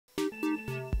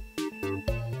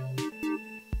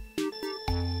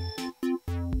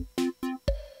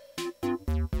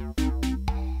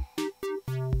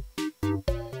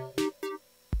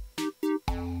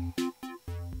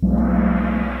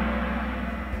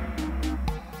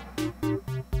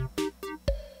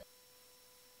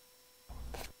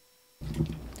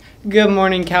Good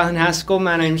morning, Calhoun High School.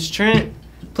 My name's Trent.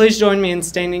 Please join me in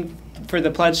standing for the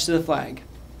pledge to the flag.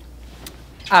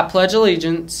 I pledge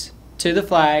allegiance to the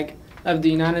flag of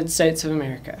the United States of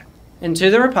America and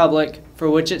to the republic for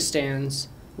which it stands,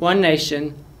 one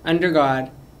nation, under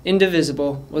God,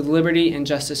 indivisible, with liberty and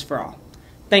justice for all.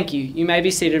 Thank you. You may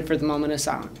be seated for the moment of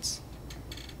silence.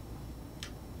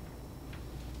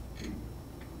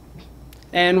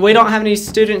 And we don't have any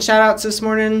student shout-outs this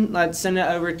morning. Let's send it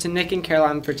over to Nick and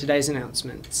Caroline for today's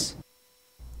announcements.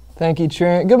 Thank you,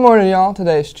 Trent. Good morning, y'all.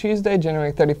 Today is Tuesday,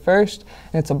 January 31st,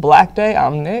 and it's a black day.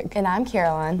 I'm Nick. And I'm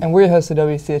Caroline. And we're your hosts of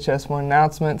WCHS Morning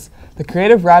Announcements. The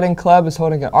Creative Writing Club is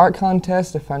holding an art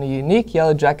contest to find a unique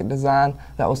yellow jacket design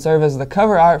that will serve as the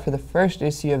cover art for the first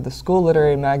issue of the school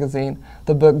literary magazine,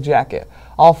 The Book Jacket.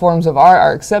 All forms of art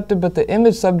are accepted, but the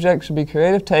image subject should be a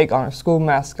creative take on our school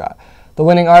mascot. The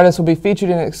winning artist will be featured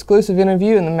in an exclusive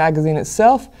interview in the magazine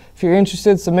itself. If you're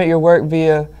interested, submit your work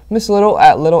via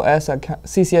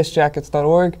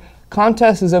misslittle@ccsjackets.org.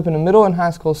 Contest is open to middle and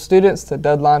high school students. The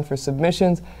deadline for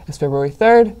submissions is February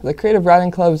 3rd. The Creative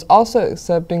Writing Club is also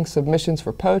accepting submissions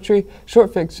for poetry,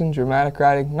 short fiction, dramatic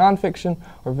writing, nonfiction,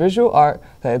 or visual art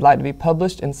that would like to be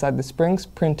published inside the spring's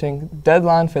printing.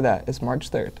 Deadline for that is March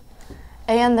 3rd.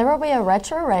 And there will be a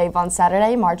retro rave on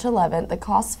Saturday, March 11th. The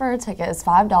cost for a ticket is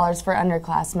 $5 for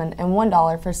underclassmen and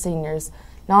 $1 for seniors.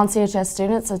 Non-CHS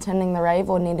students attending the rave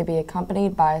will need to be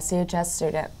accompanied by a CHS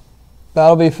student.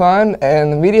 That'll be fun,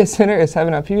 and the Media Center is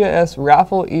having a PBS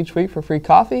raffle each week for free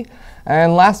coffee.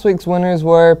 And last week's winners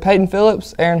were Peyton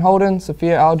Phillips, Aaron Holden,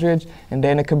 Sophia Aldridge, and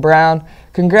Danica Brown.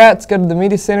 Congrats, go to the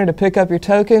Media Center to pick up your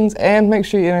tokens, and make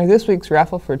sure you enter this week's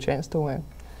raffle for a chance to win.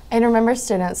 And remember,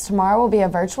 students, tomorrow will be a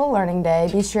virtual learning day.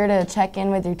 Be sure to check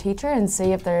in with your teacher and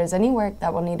see if there is any work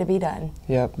that will need to be done.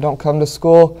 Yep, don't come to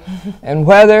school. And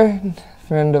weather,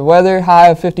 friend of weather, high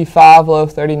of 55, low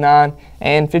of 39,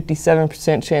 and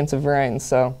 57% chance of rain.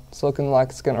 So it's looking like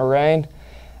it's going to rain.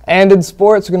 And in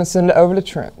sports, we're going to send it over to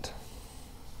Trent.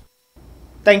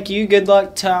 Thank you. Good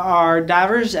luck to our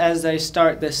divers as they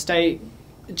start the state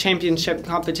championship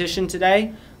competition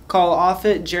today. Cole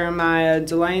Offit, Jeremiah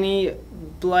Delaney,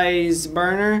 Blaze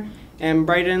Burner, and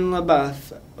Braden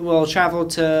LaBeouf will travel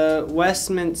to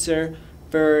Westminster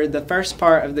for the first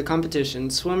part of the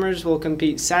competition. Swimmers will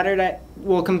compete Saturday.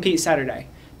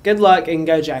 Good luck and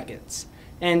go Jackets.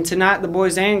 And tonight, the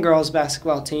boys and girls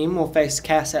basketball team will face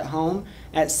Cass at home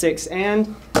at 6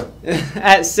 and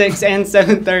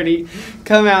 7:30.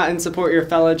 Come out and support your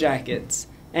fellow Jackets.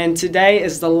 And today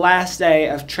is the last day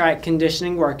of track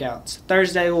conditioning workouts.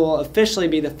 Thursday will officially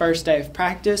be the first day of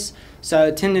practice, so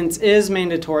attendance is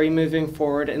mandatory moving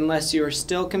forward unless you are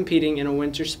still competing in a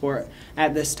winter sport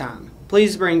at this time.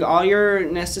 Please bring all your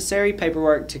necessary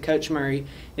paperwork to Coach Murray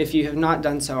if you have not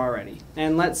done so already.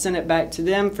 And let's send it back to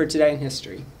them for Today in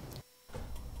History.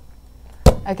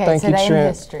 Okay, Today in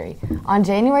History. On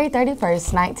January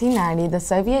 31st, 1990, the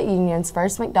Soviet Union's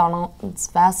first McDonald's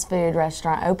fast food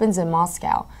restaurant opens in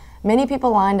Moscow. Many people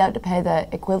lined up to pay the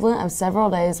equivalent of several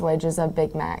days' wages of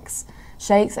Big Macs,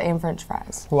 shakes, and French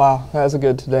fries. Wow, that was a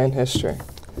good Today in History.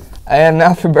 And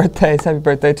now for birthdays. Happy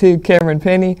birthday to Cameron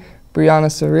Penny,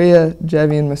 Brianna Soria,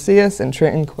 Javian Macias, and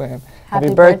Trenton Quinn.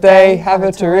 Happy birthday. Have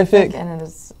a terrific and it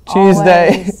is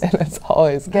Tuesday. And it's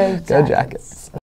always go Jackets.